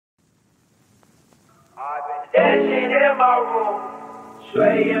I've been dancing in my room,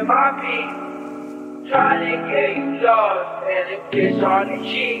 swaying my feet, trying to get you love and a kiss on the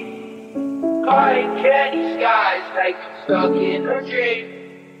cheek. Caught candy skies like I'm stuck in a dream.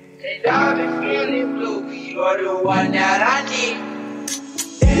 And I've been feeling blue, but you're the one that I need.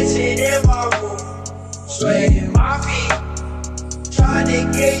 Dancing in my room, swaying my feet, trying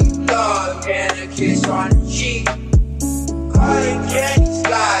to get you love and a kiss on the cheek. Caught candy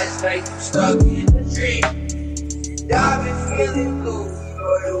skies like I'm stuck in a dream. And I've been feeling blue, but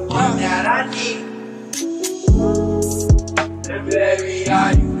you're the one that I need. And baby,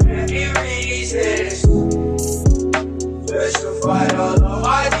 are you ready resist? Just to fight all of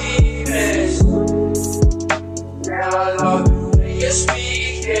my demons. And I love you when you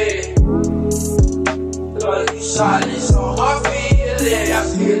speak it. Cause you silence all my feelings. I'm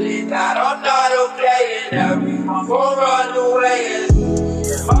feeling that I'm not okay, and everyone gon' run away and leave me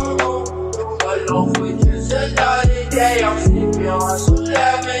in my room alone for just another day. I'm sipping on some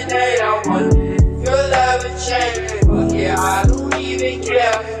lemonade. I wonder if you'll ever change. But yeah, I don't even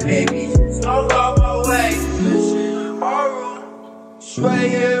care. Baby, just don't go my way. Listen in my room,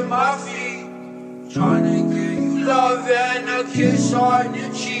 swaying my feet, trying to give you love and a kiss on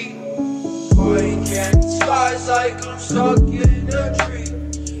your cheek. Boy, candy skies like I'm stuck in a tree.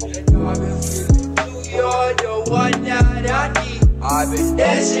 And I've been feeling blue, you're the one that I need. I've been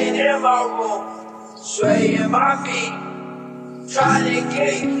dancing in my room, swaying my feet, trying to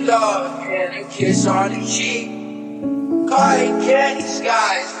get you love and a kiss on the cheek. Caught candy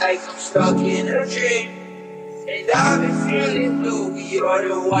skies like I'm stuck in a dream. And I've been feeling blue, but you're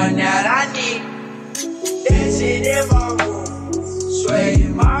the one that I need. Dancing in my room,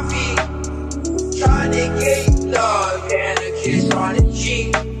 swaying my feet, trying to get you love and a kiss on the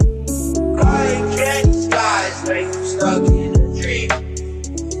cheek. Caught candy skies like I'm stuck in a dream.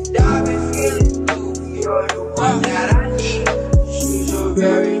 And I've been feeling blue, but you're the one that I need. She's a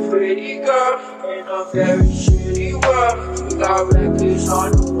very pretty girl in a very shitty world. We got records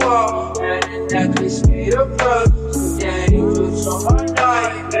on the wall and a necklace made of pearls. The angels on my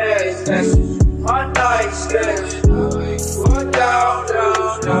nightmares, that's just my nightmares. Go down,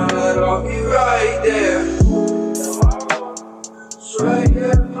 down, down, but I'll be right there.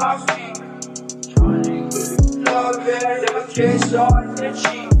 Swaying my feet, trying to give you love and a kiss on the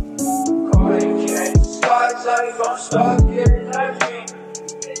cheek. Calling candy skies like I'm stuck in a dream.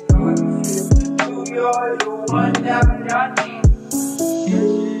 And I'm feeling blue, you're the one that I need. This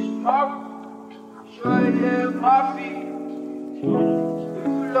is my room, swaying my feet, trying to give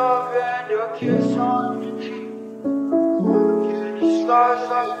you love and a kiss on the cheek. Candy skies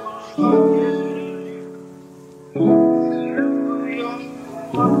like I'm stuck in a dream. You're the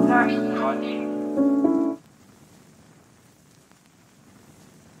one that I need.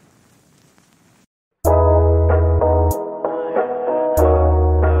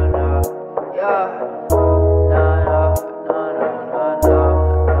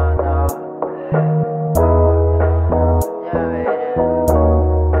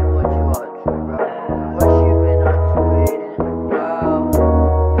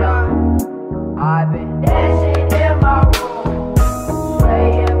 I've been dancing in my room,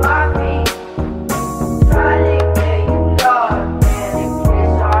 swaying my feet,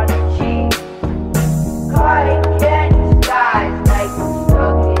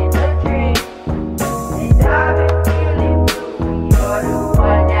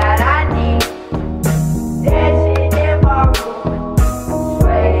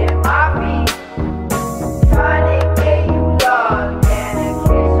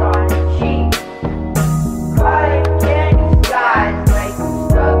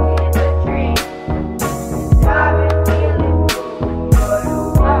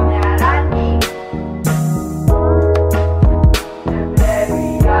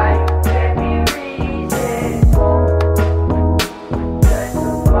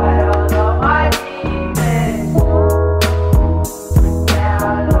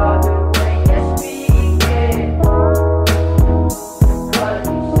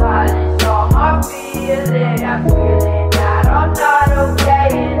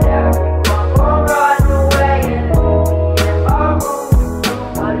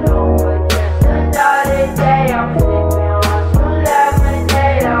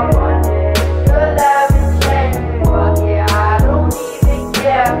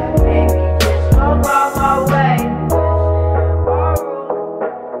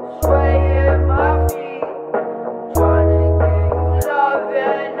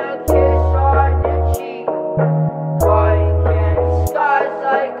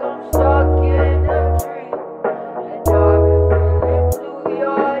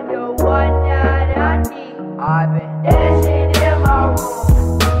 I've been dancing in my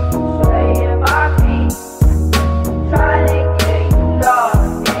room, swaying my feet, trying to get you love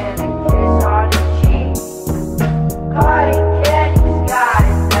and a kiss on the cheek. Cotton candy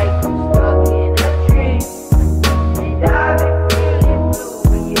skies like I'm stuck in a dream, and I've been feeling blue.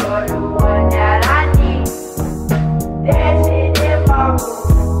 You're the one that I need. Dancing in my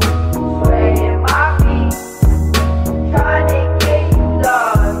room, swaying my feet, trying to get you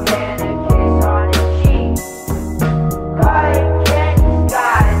love and a kiss on the cheek. Cotton candy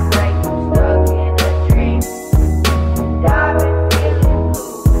skies like I'm stuck in a dream, and I've been feeling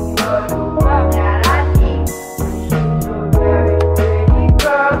blue. You're the one that I need. She's a very pretty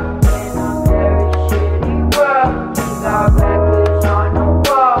girl in a very shitty world. She got records on the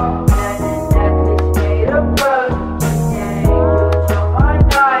wall and a necklace made of pearls. And angels on my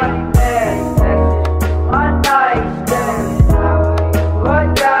nightmares, Texas to my nightstand. Now you are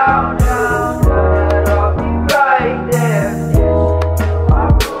down, down, that I'll be right there. Dancing in my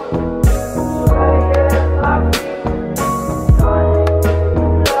room, swaying my feet, trying to get you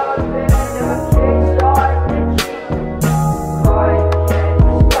love and a kiss on the cheek. Cotton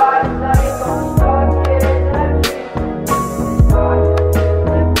candy skies like I'm stuck in a dream, and I've been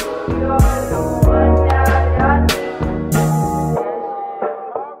feeling blue. You're the one that I need.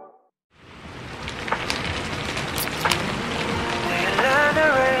 Do you love the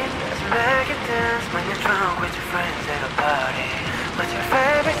rain? Does it make you dance when you're drunk with your friends at a party? What's your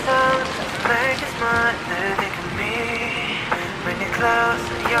favorite song? Does it make you smile? Do you think of me? When you close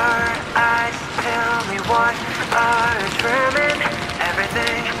your eyes, tell me what are you dreaming?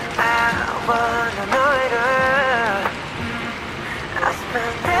 Everything I wanna know it all. I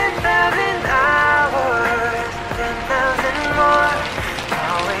spent 10,000 hours, 10,000 more.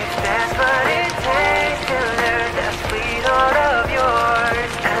 Oh, if that's what it takes to learn that sweet heart of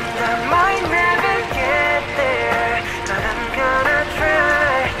yours. And I might never get there, but I'm gonna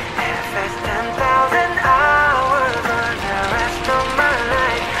try. If it's 10,000 hours or the rest of my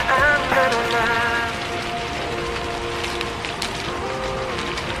life, I'm gonna love.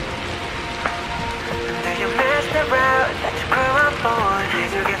 And then you messed around, that you grew up on. Did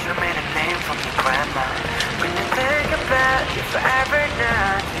you get your maiden name from your grandma? When you think about you forever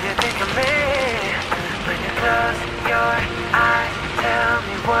now, do you think of me? When you close your eyes, tell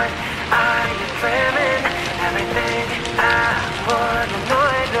me what are you dreaming? Everything I wanna know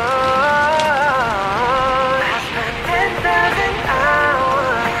it all. I spent 10,000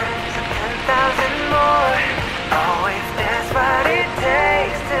 hours, 10,000 more. Oh, if that's what it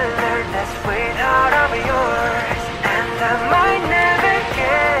takes to learn that sweet heart of yours. And I might never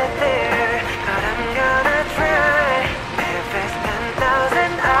get there, but I'm gonna try. If it's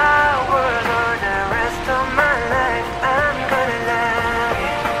 10,000 hours or the rest of my life, I'm gonna love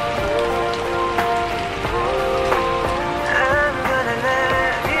you. I'm gonna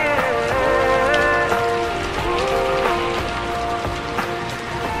love you.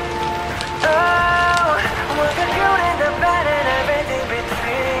 Oh, was the good and the bad and everything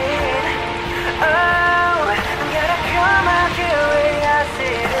between. Oh, I'm gonna come out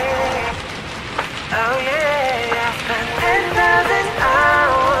curiosity. Oh yeah, I spent 10,000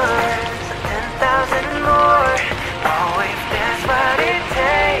 hours, 10,000 more. Oh, if that's what it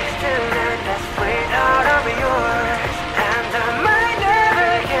takes to learn that sweet heart of yours. And I might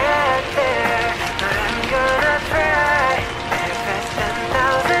never get there, but I'm gonna try. If it's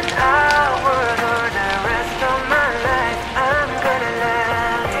 10,000 hours or the rest of my life, I'm gonna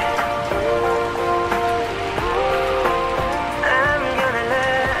love you. I'm gonna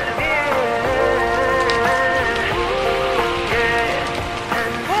love you. Yeah.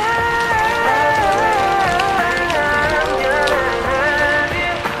 And I'm gonna love you.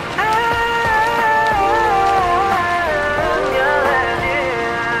 I'm gonna love you.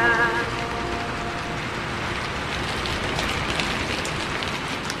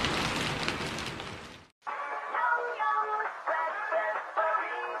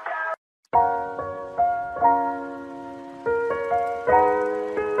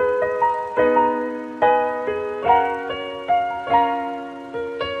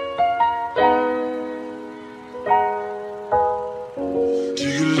 Do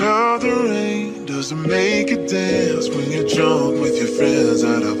you love the rain? Does it make you dance when you're drunk with your friends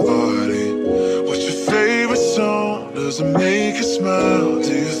at a party? What's your favorite song? Does it make you smile?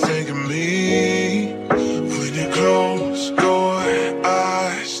 Do you think of me? When you close your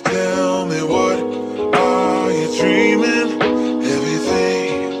eyes, tell me what are you dreaming?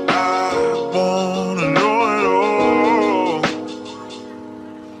 Everything I wanna know it all.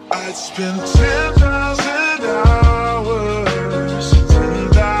 I'd spend 10,000 hours,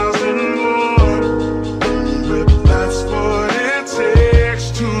 10,000 more.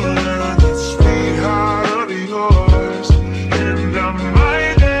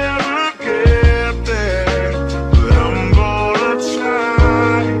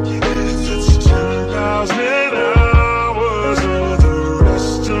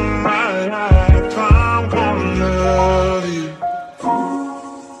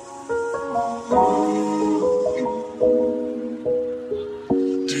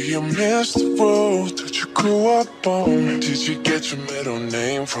 you miss the road that you grew up on? Did you get your middle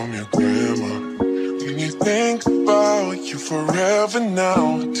name from your grandma? When you think about you forever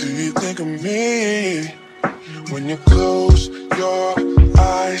now, do you think of me? When you close your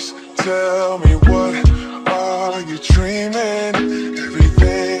eyes, tell me, what are you dreaming?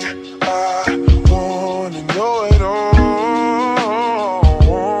 Everything I wanna know it all.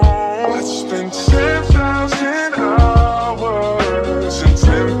 Let's spend 10,000 hours and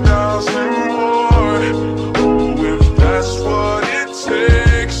 10,000 more. Oh, if that's what it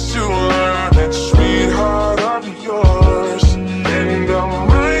takes to learn that sweetheart of yours. And I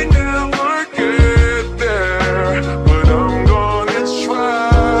might never get there, but I'm gonna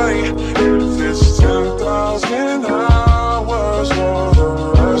try. If it's 10,000 hours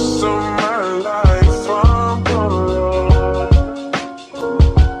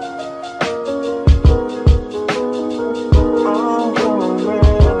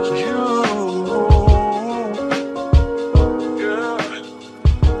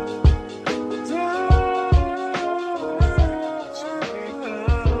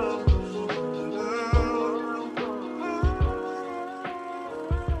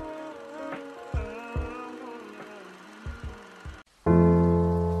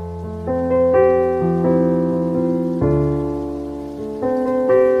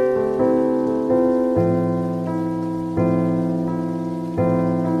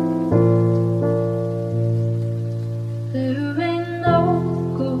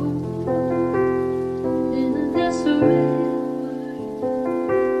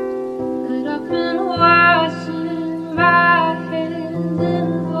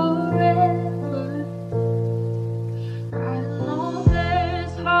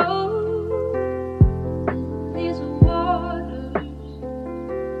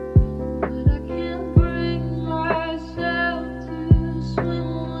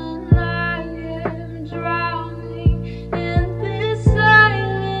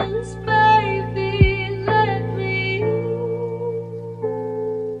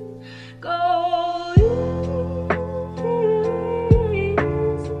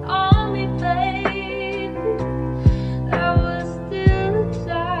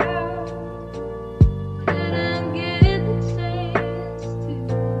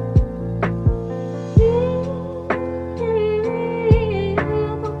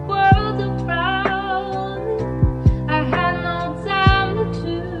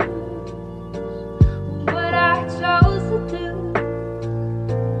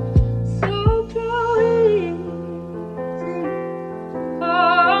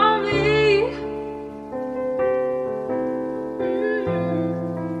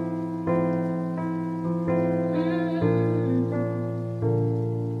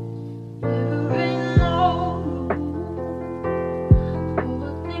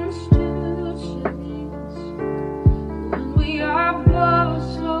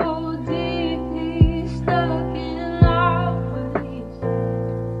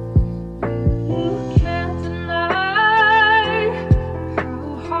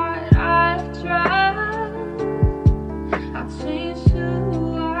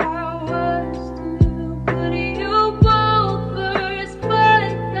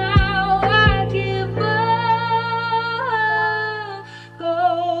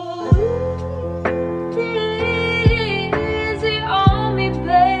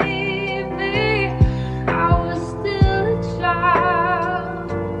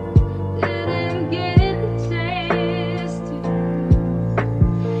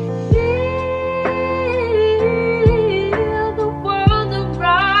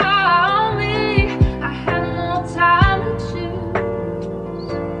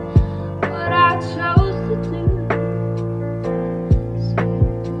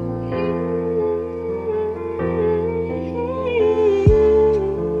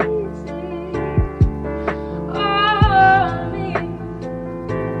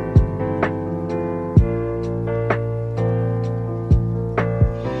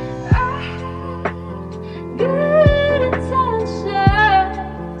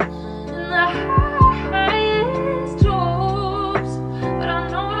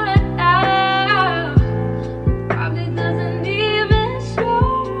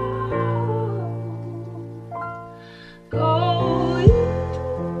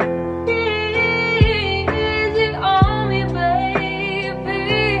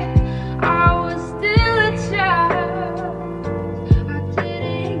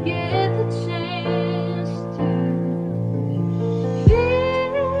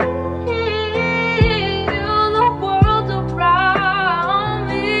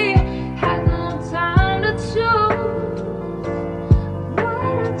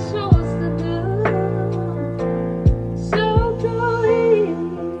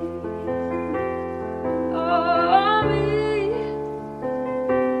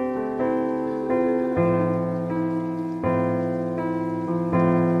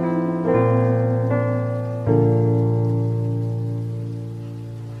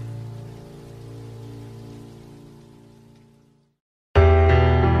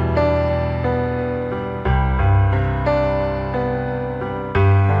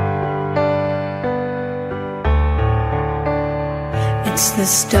It's the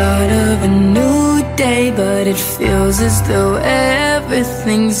start of a new day, but it feels as though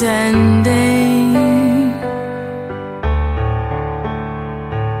everything's ending.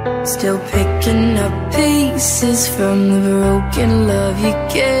 Still picking up pieces from the broken love you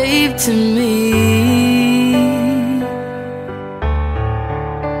gave to me.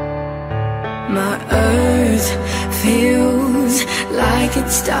 My earth feels like it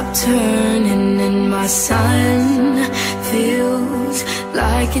stopped turning, and my sun feels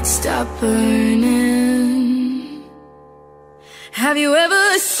like it stopped burning. Have you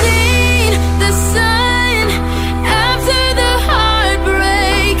ever seen the sun after the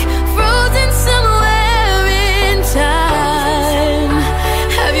heartbreak, frozen somewhere in time?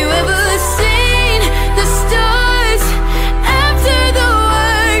 Have you ever seen the stars after the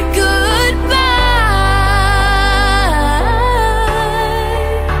word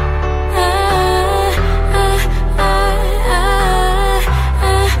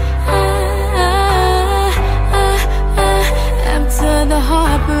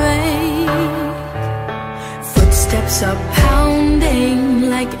Footsteps are pounding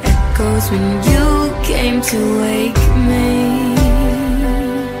like echoes when you came to wake me.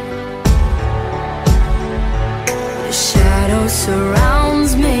 The shadow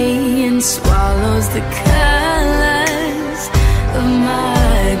surrounds me and swallows the colors of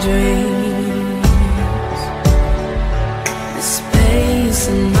my dreams. The space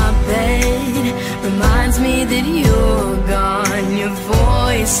in my bed reminds me that you're gone. Your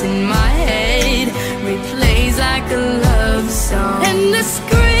voice in my head replays like a love song. And the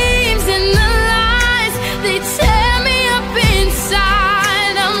screams and the lies, they tear me up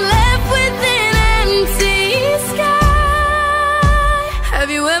inside. I'm left with an empty sky. Have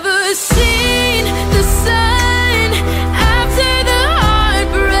you ever seen the sun after the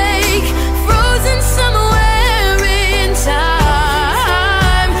heartbreak, frozen somewhere in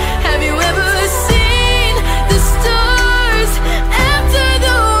time? Have you ever seen the stars after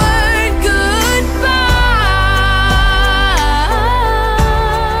the word goodbye?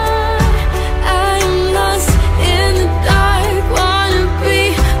 I'm lost in the dark, wanna be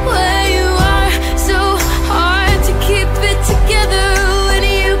where you are. So hard to keep it together when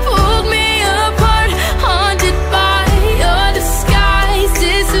you pulled me apart. Haunted by your disguise,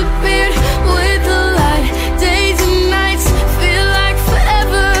 disappeared with the light. Days and nights feel like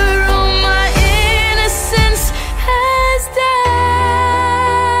forever. All my innocence has died,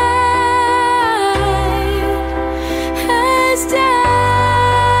 has died.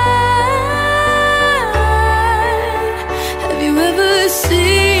 Have you ever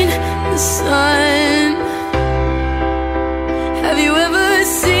seen the sun? Have you ever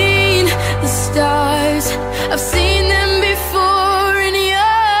seen the stars? I've seen them before in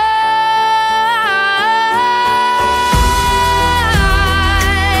your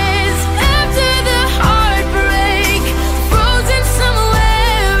eyes. After the heartbreak, frozen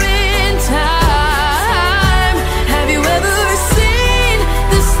somewhere in time. Have you ever seen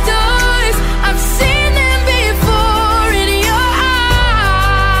the stars? I've seen them before in your eyes.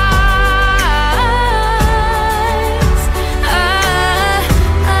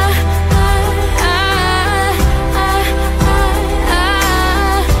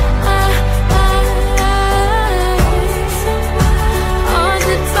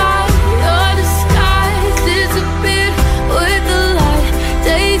 Haunted by your disguise, disappeared with the light.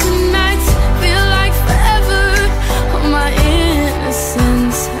 Days and nights feel like forever. All my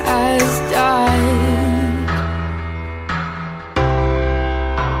innocence has died.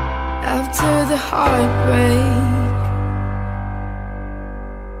 After the heartbreak,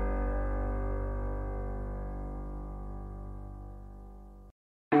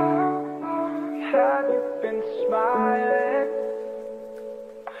 Have you been smiling?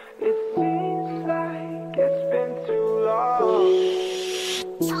 It seems like it's been too long.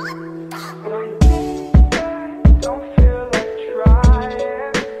 Don't think that, don't feel like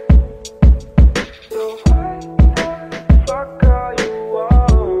trying. So what the fuck are you on?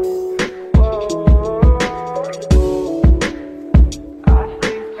 Whoa. I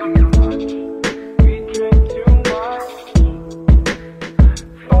think too much, we drink too much.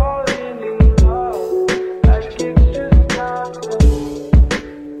 Falling in love like it's just not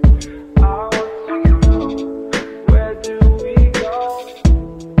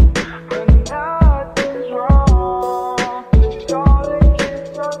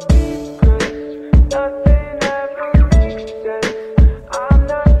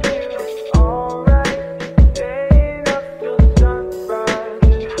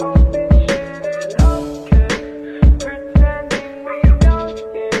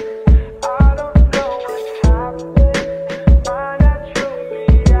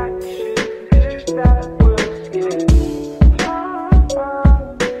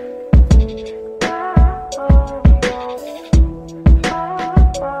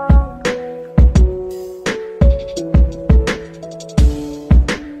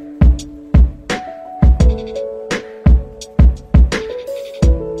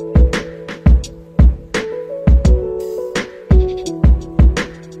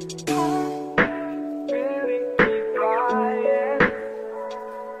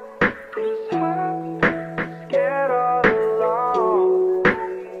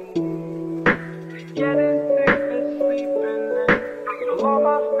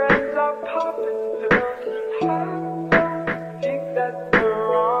friends are popping pills and I think that they're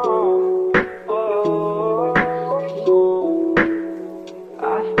wrong. Oh, I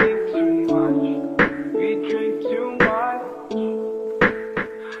think too much, we drink too much,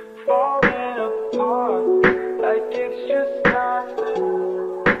 falling apart like it's just nothing.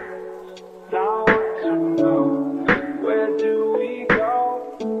 Now I want to know, where do we go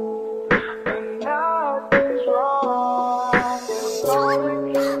when nothing's wrong? It's all the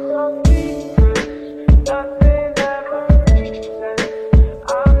kids are secrets, nothing ever makes sense.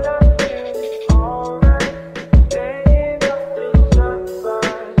 I'm not feeling alright, staying up till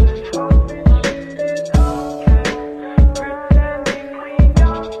sunrise and hoping shit is okay, pretending we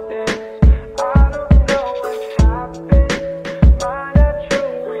know things. I don't know what happened, my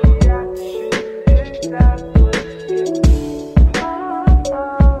natural reaction is that whiskey.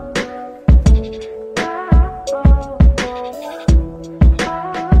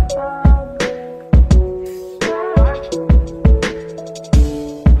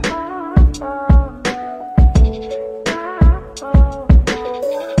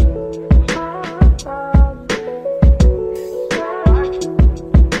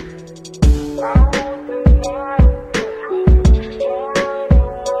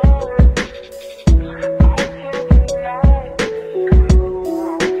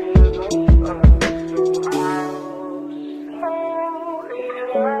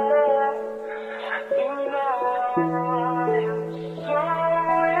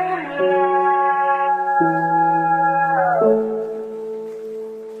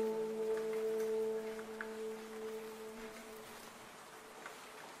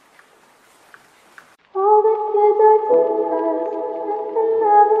 All the kids are teachers, nothing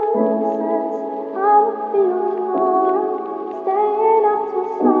ever makes sense. I'm feeling more, staying up till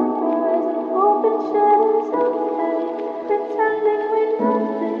sunrise and hoping shit is okay, pretending we know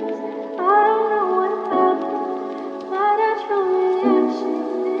things. I don't know what happened, my natural reaction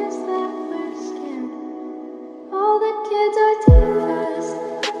is that we're scared. All the kids are teachers,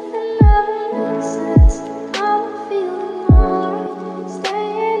 nothing ever makes sense. I'm feeling more,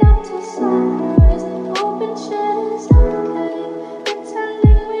 staying up till sunrise and hoping shit is okay,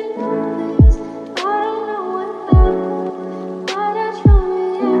 pretending we know things. I don't know what happened, my natural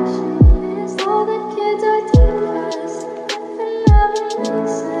reaction is all the kids are teachers, nothing ever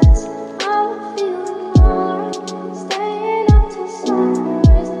makes sense. I'm feeling more, staying up till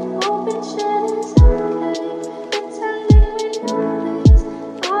sunrise and hoping shit is okay, pretending we know things.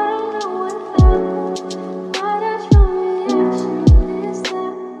 I don't know what happened, my natural reaction is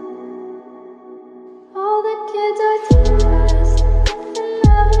that all the kids are teachers, nothing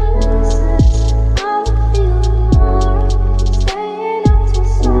ever makes sense. I'm feeling more, staying up till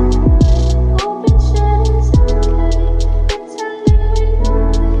sunrise and hoping shit is okay, pretending we know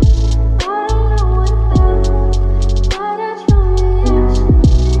things. I don't know what happened, my natural reaction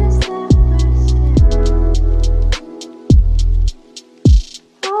is that we're scared.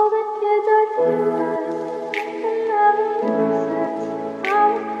 All the kids are teachers, nothing ever makes sense.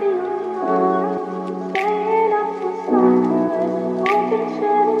 I'm feeling more, staying up till sunrise and hoping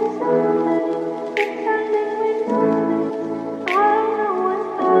shit is okay, pretending we know things. I don't know what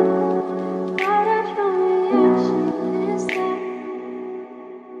happened, my natural reaction is that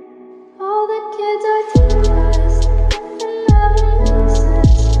all the kids are teachers, nothing ever makes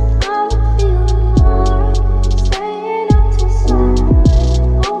sense. I'm feeling more, staying up till sunrise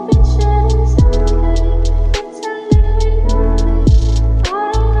and hoping shit is okay, pretending we know things. I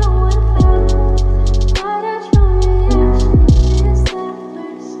don't know what happened, my natural reaction is that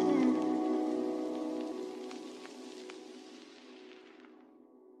we're scared.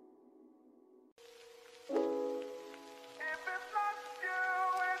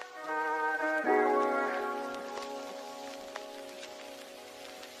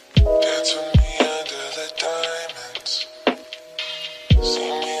 Dance with me under the diamonds. See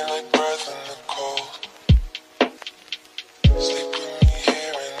me like breath in the cold. Sleep with me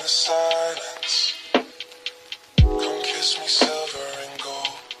here in the silence. Come kiss me silver and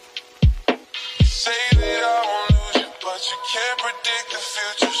gold. You say that I won't lose you, but you can't predict the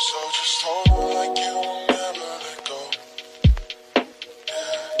future. So just hold on like you will never let go.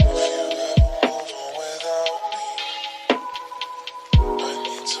 Yeah, if you ever move on without me, I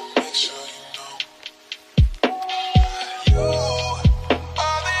need to make sure you know. You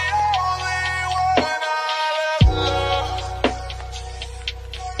are the only one I'll ever love.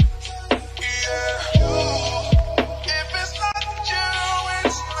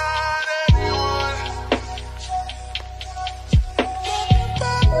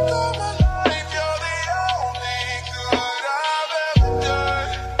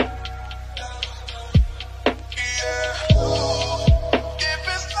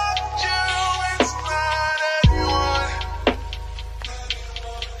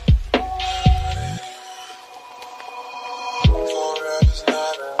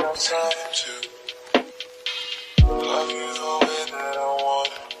 time to love you the way that I want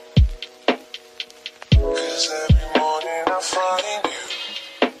it. 'Cause every morning I find you,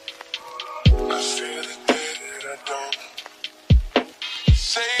 I feel the day that I don't.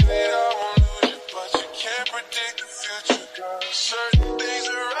 Say that I won't lose you, but you can't predict the future, girl. Certain things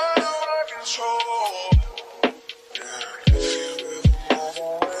are out of my control. Yeah, if you ever move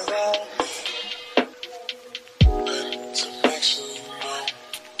on without me, I need to make sure you know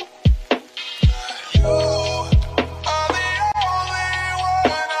that you are the only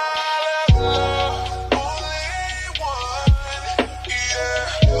one I'll ever love. Only one,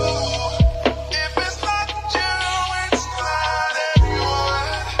 yeah. You, if it's not you, it's not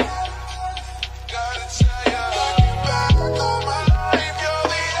anyone. Gotta tell you, looking back on my life, you're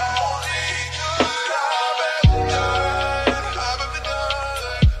the only good I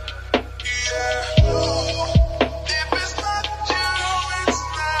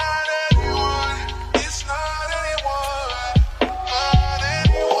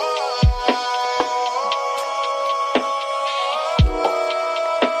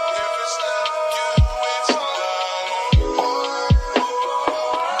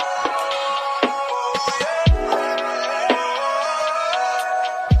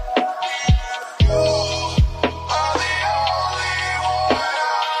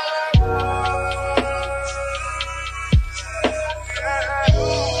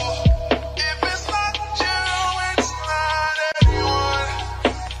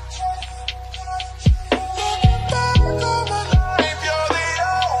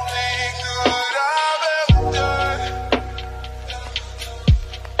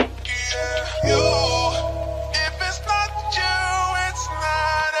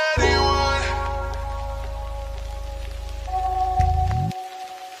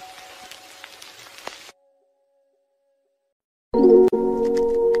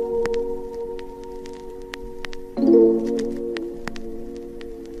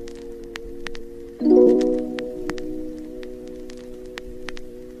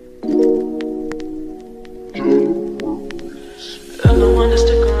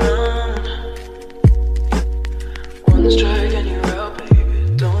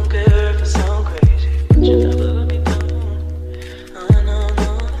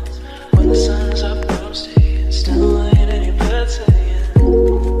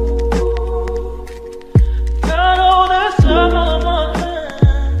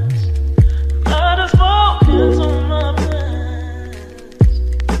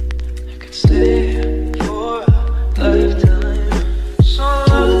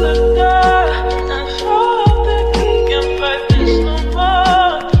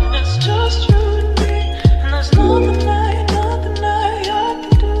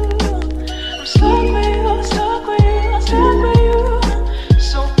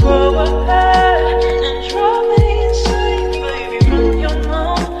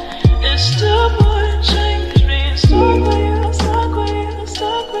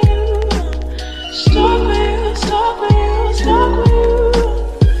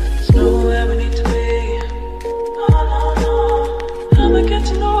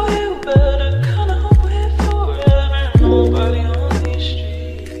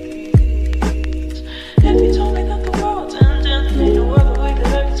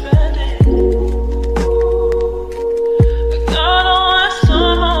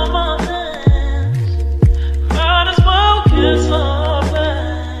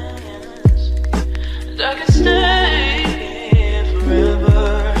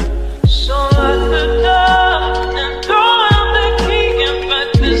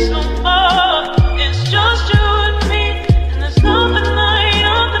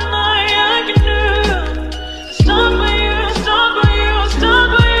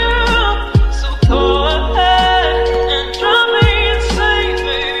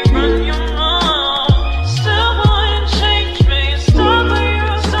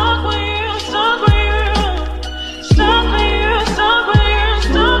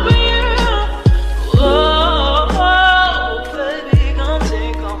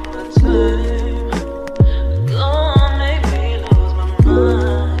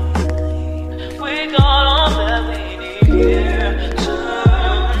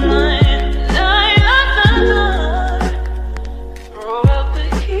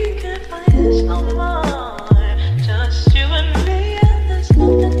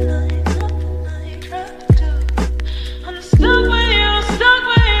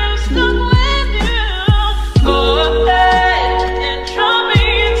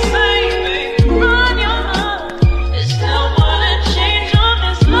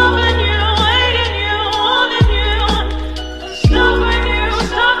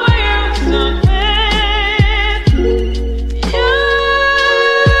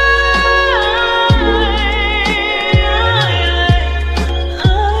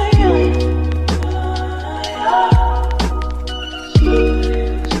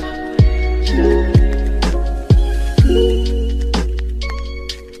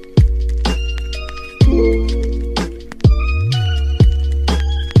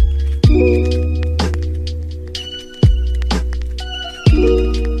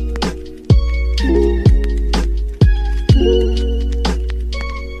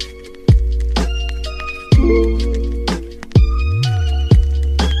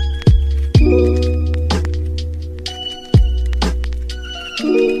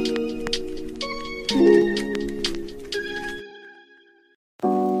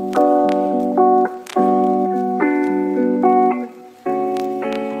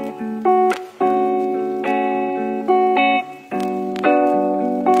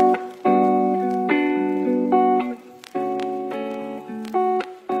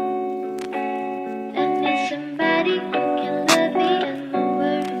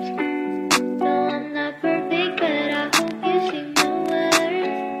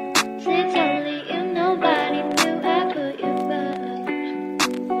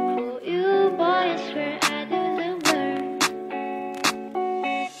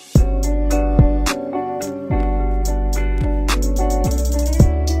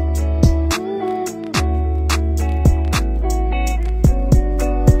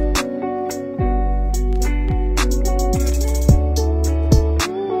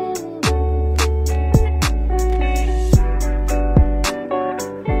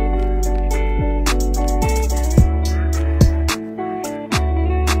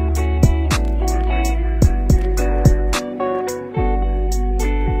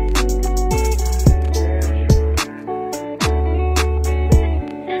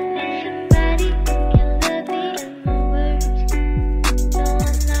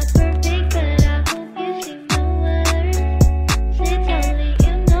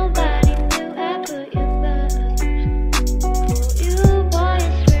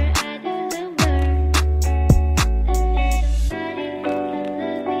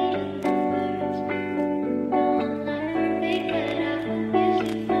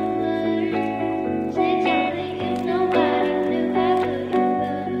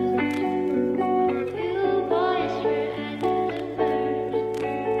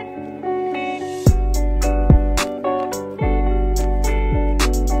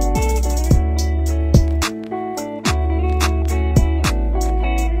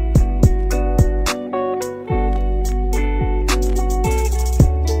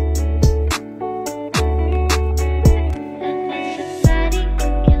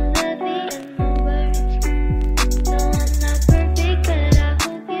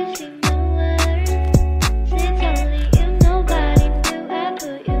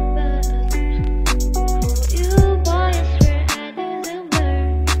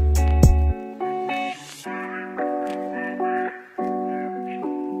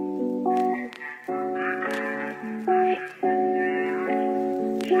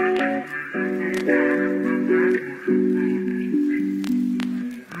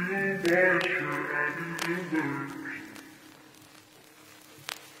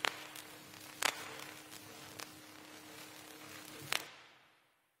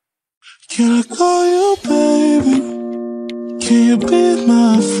Can I call you baby? Can you be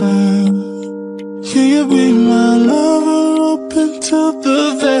my friend? Can you be my lover up until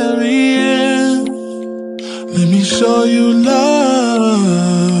the very end? Let me show you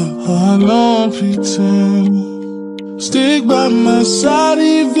love, I don't pretend. Stick by my side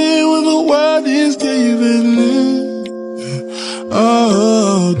even when the world is giving in.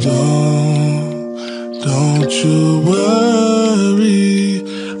 Oh, don't you worry,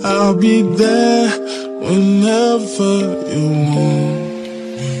 I'll be there whenever you want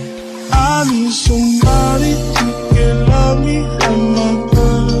me. I need somebody who can love me at my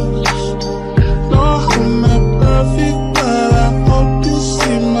best. No, I'm not perfect, but I hope you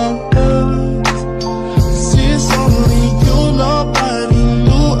see my best. 'Cause it's only you, nobody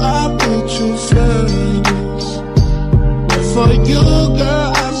knew I put you first. But for you, girl,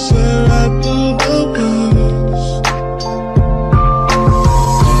 I swear I do the best.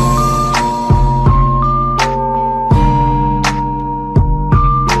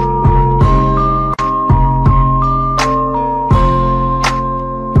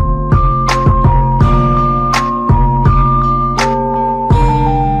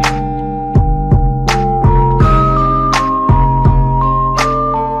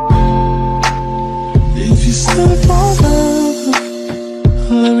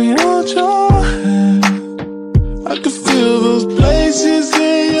 Let me hold your hand. I can feel those places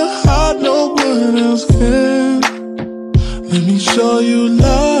in your heart no one else can. Let me show you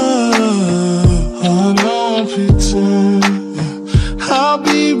love, I don't pretend. I'll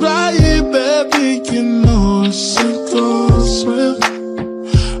be right here, baby, you know it's sink or swim.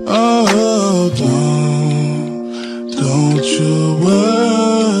 Oh, don't you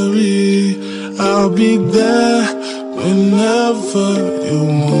worry, I'll be there whenever you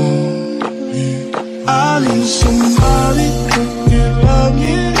want me. I need somebody who can love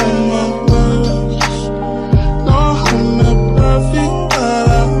me at my worst. No, I'm not perfect, but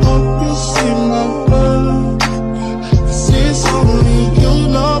I hope you see my worth. 'Cause it's only you,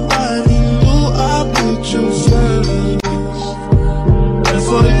 nobody knew I put you first. And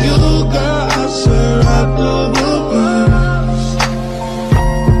for you, girl, I swear I do the best.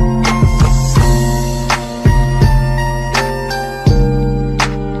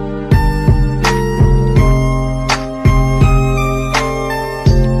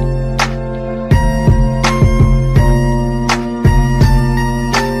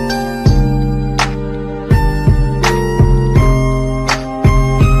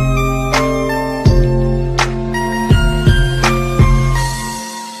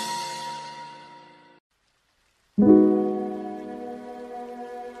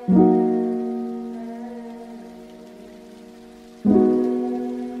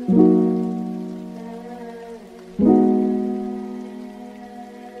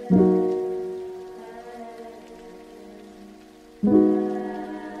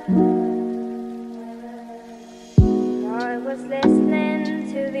 I was listening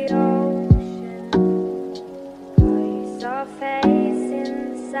to the ocean. I saw a face in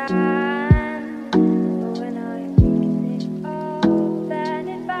the sand. But when I picked it up, then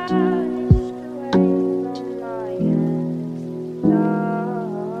it vanished away from my hands.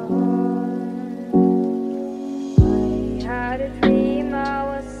 I had a dream I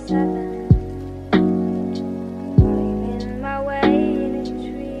was 7, climbing my way in a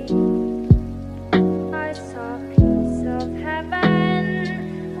tree. I saw a piece of heaven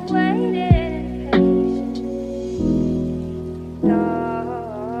waiting patiently.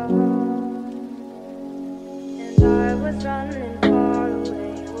 And I was running far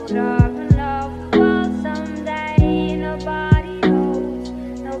away. Would I run off the world someday? Nobody knows,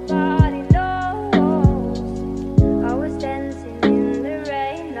 nobody knows. I was dancing in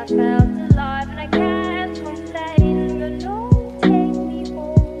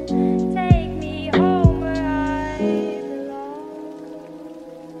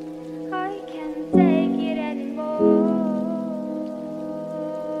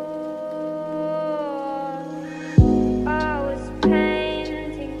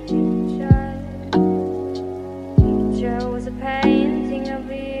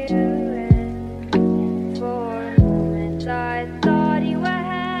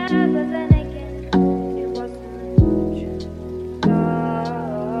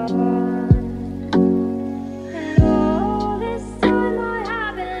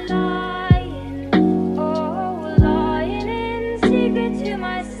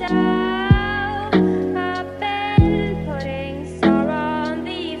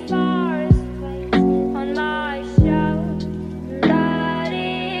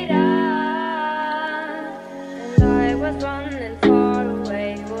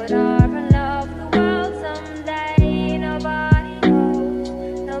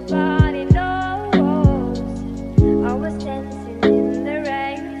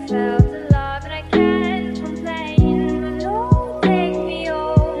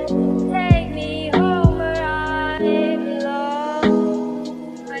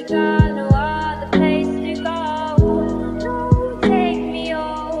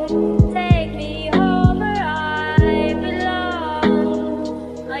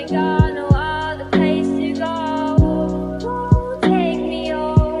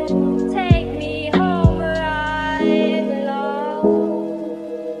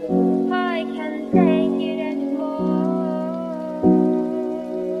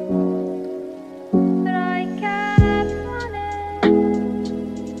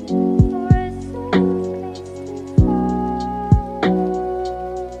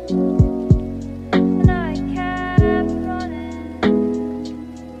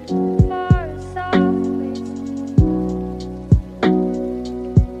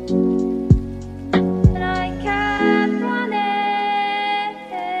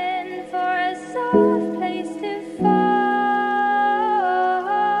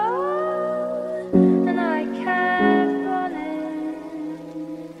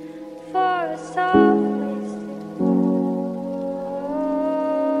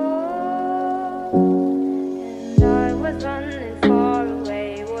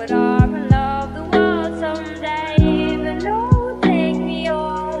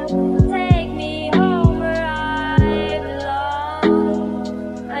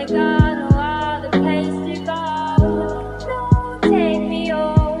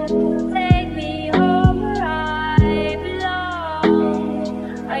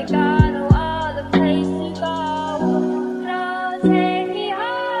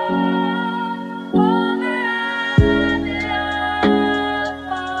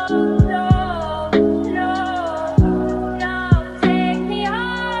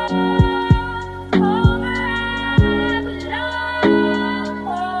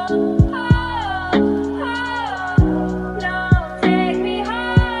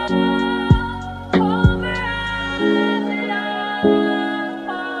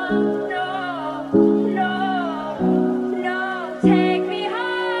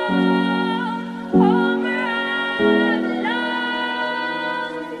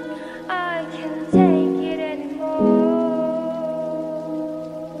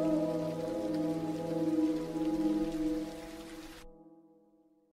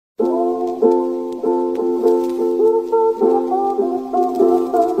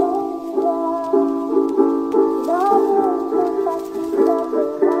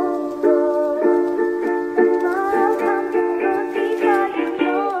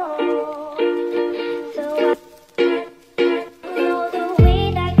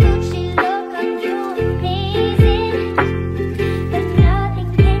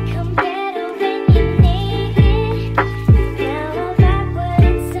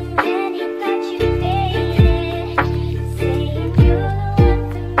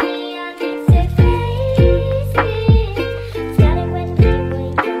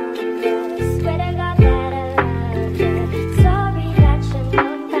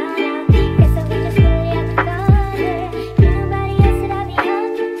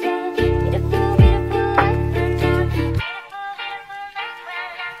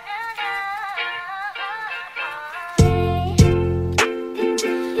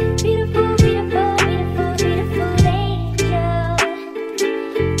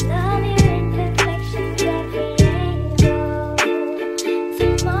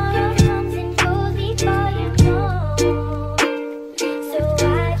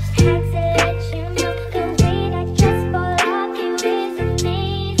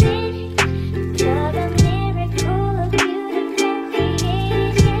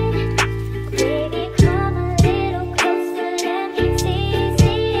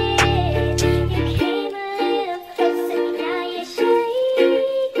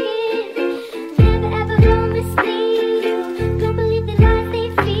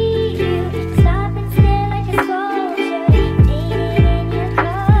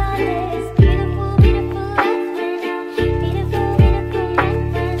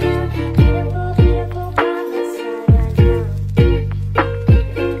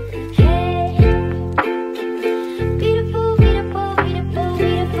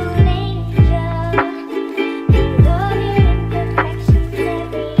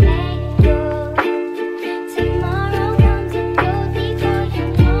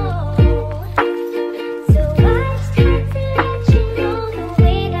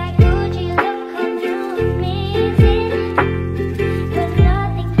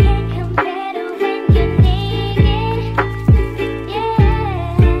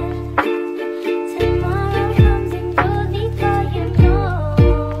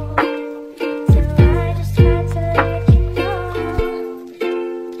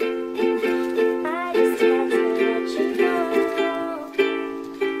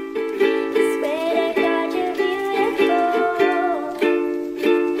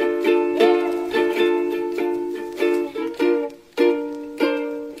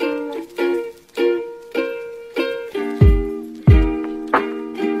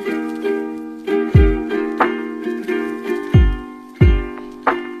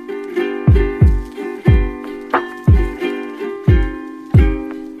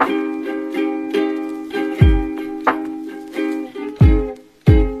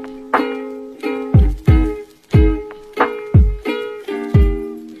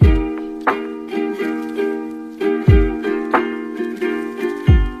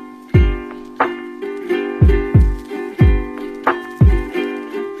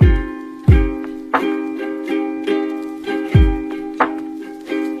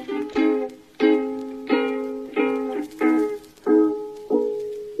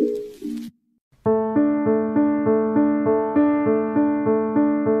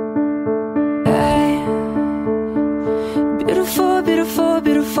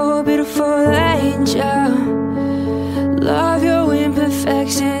beautiful, beautiful angel. Love your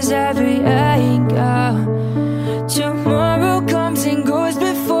imperfections, every angle. Tomorrow comes and goes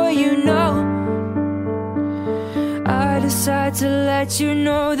before you know. I decide to let you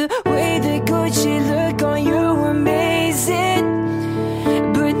know the way the Gucci look on you amazing,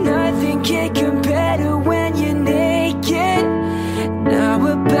 but nothing can compare to when you're naked. Now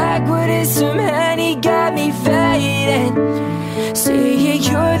we're back with it, some honey got me fading. Saying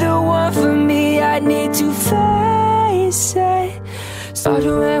you're the one for me, I need to face it.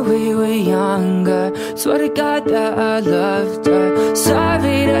 Started when we were younger, swear to God that I loved her.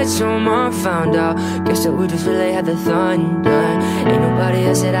 Sorry that your mom found out, guess that we just really had the thunder. Ain't nobody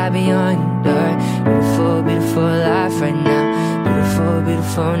else that I be under. Beautiful, beautiful life right now. Beautiful,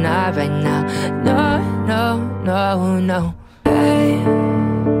 beautiful night right now. No, no, no, no. Hey.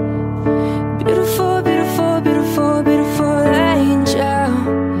 Beautiful, beautiful, beautiful, beautiful angel.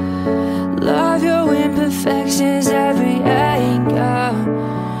 Love your imperfections, every angle.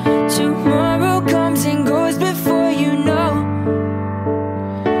 Tomorrow comes and goes before you know.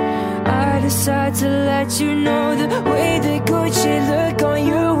 I decide to let you know the way the Gucci look on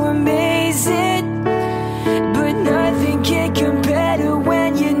you amazing, but nothing can compare to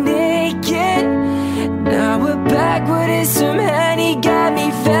when you're naked. Now we're back with it, some honey got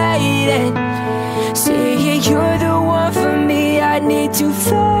me fading. Saying you're the one for me, I need to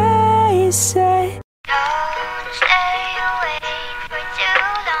face it. Don't stay awake for too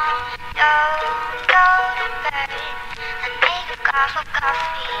long. Don't go to bed. I'll make a cup of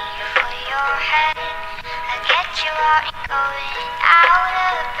coffee for your head. I'll get you out and going out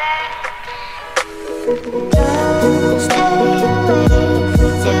of bed. Don't stay awake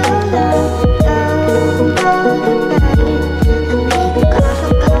for too long. Don't go to bed. I'll make a cup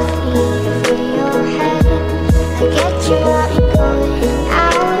of coffee for your head. I'll get you out and going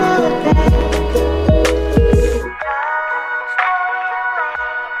out of bed.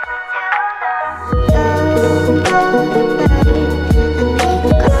 Don't go to bed. I'll make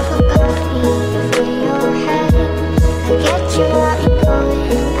a cup of coffee for your head. I'll get you out and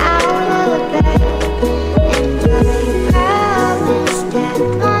going out of bed. And I promise that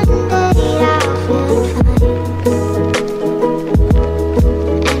one day I'll feel fine.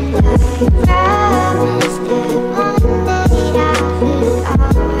 And I promise that one day I'll feel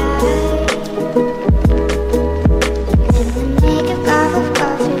alright. And then make a cup of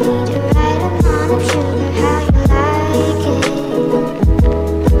coffee to write upon of sugar how you like it.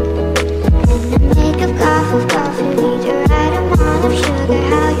 And then make a cup of coffee to write upon of sugar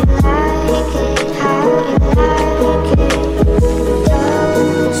how you like it, how you like it.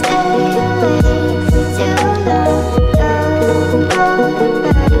 Don't stay awake for too long. Don't go to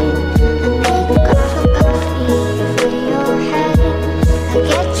bed. I'll make a cup of coffee for your head. I'll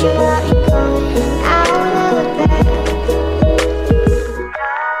get you out and going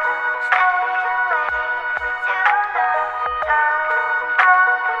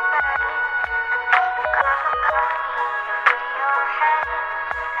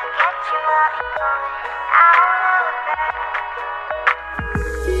out of bed.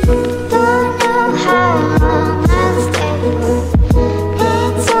 Don't know how long I'll stay.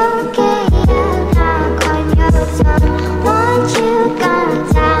 It's okay, I'm not on your tongue. Want you come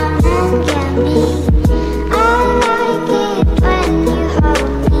down and get me. I like it when you hold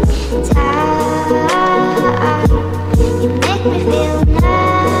me tight. You make me feel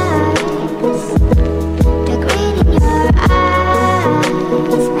nice. The green in your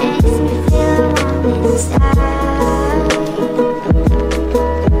eyes makes me feel warm inside.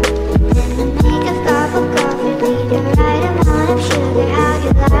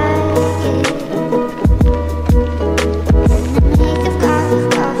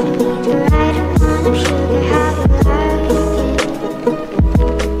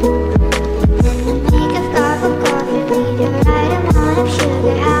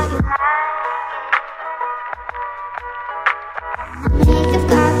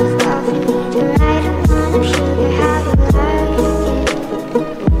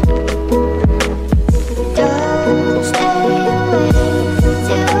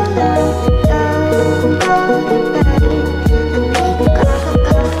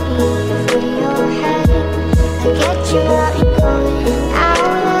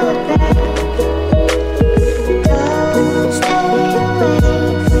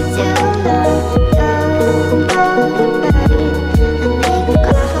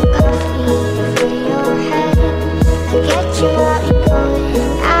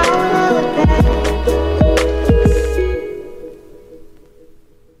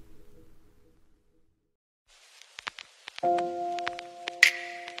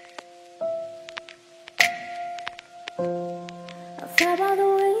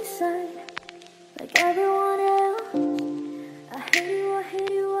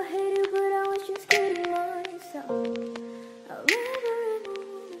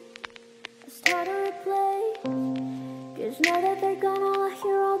 Just know that they're gone while I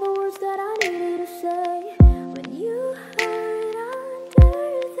hear all the words that I needed to say. When you hurt under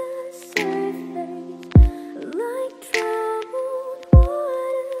the surface, like troubled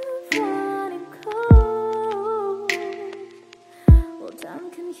water running cold. Well,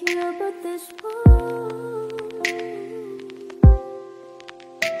 time can heal, but this won't.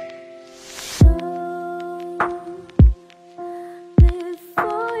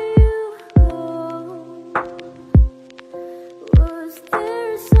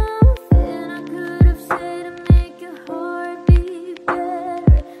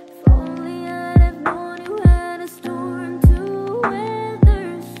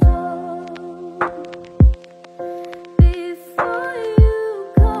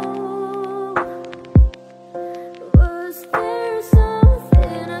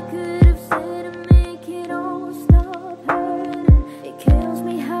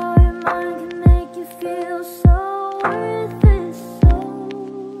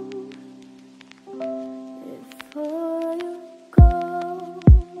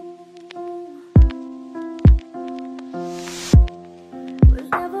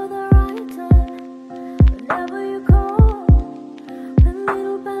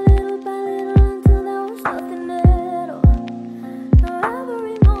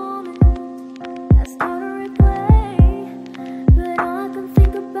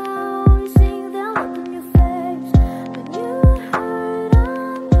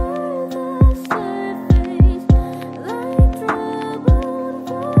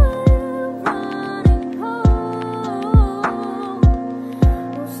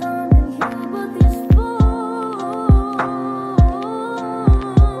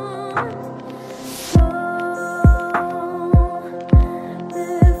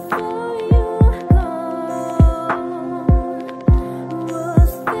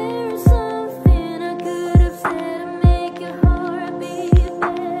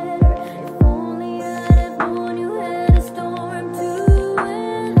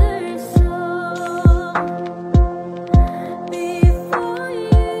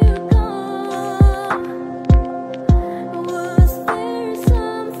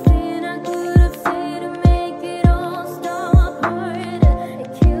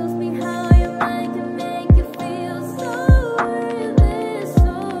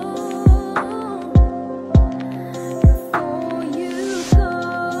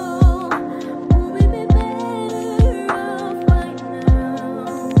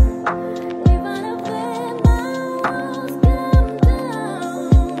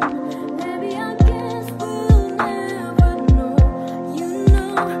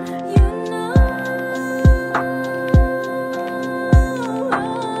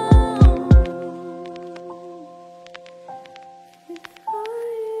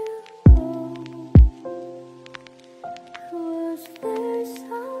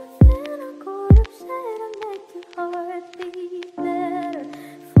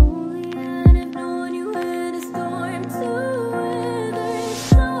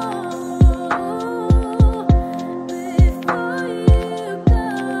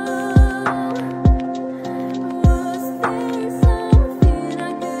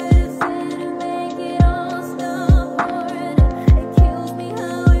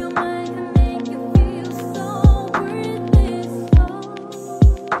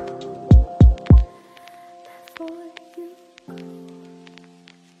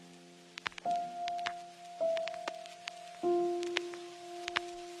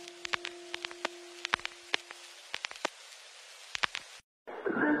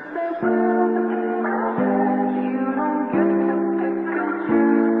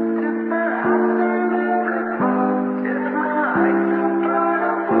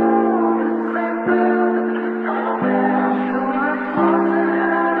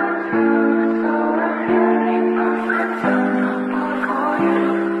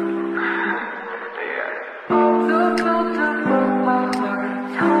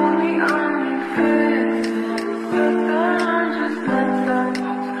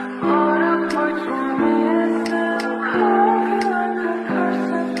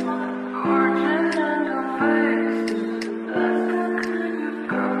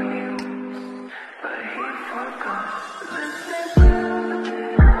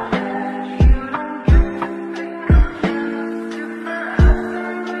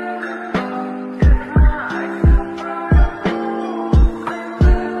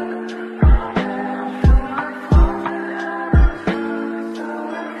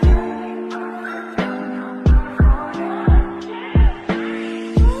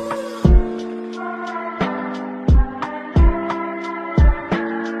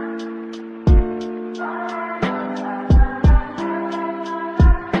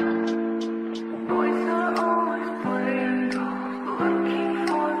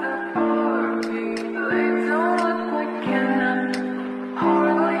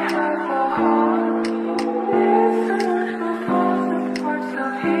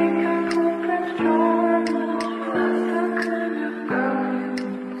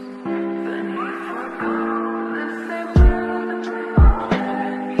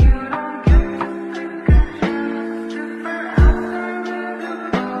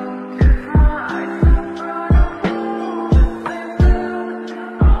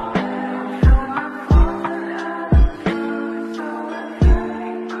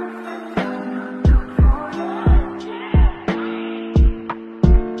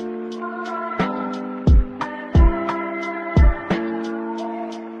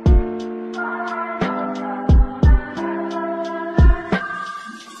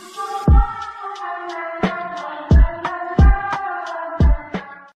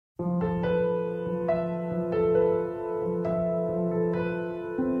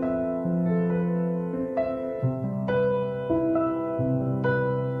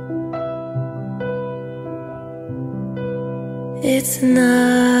 It's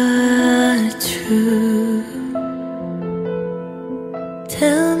not true.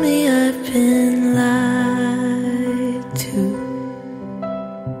 Tell me I've been lied to.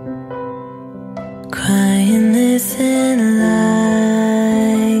 Crying isn't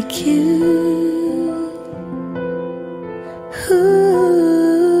like you.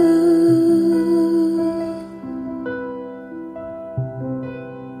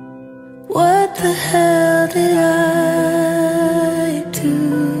 What the hell did I do?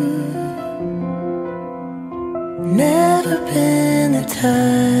 Never been the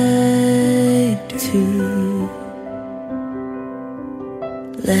type to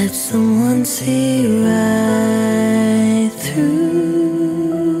let someone see right through.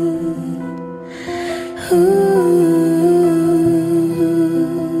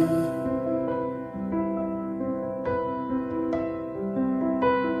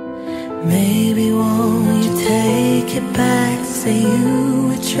 Maybe won't you take it back? Say you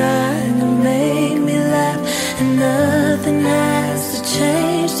were trying to make me laugh, and nothing has to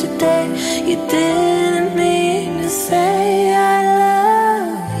change today. You didn't mean to say I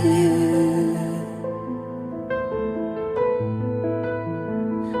love you.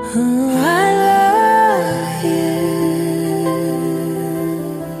 Oh, I love you,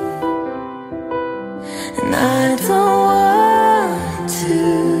 and I don't want to.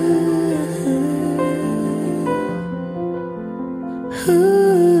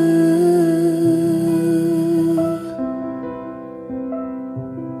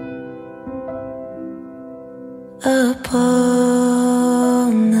 Up all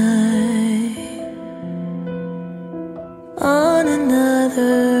night on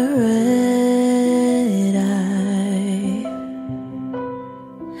another red eye.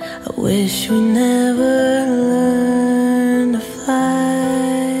 I wish we never learned to fly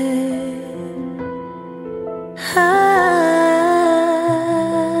high.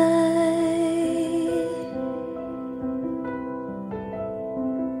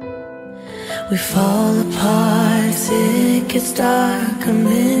 We fall apart, it gets dark. I'm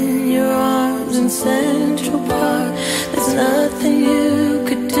in your arms in Central Park. There's nothing you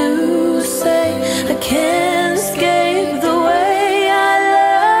could do or say. I can't escape the way I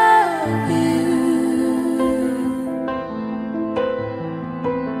love you.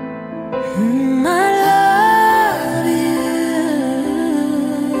 I love you,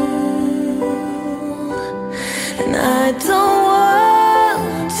 and I don't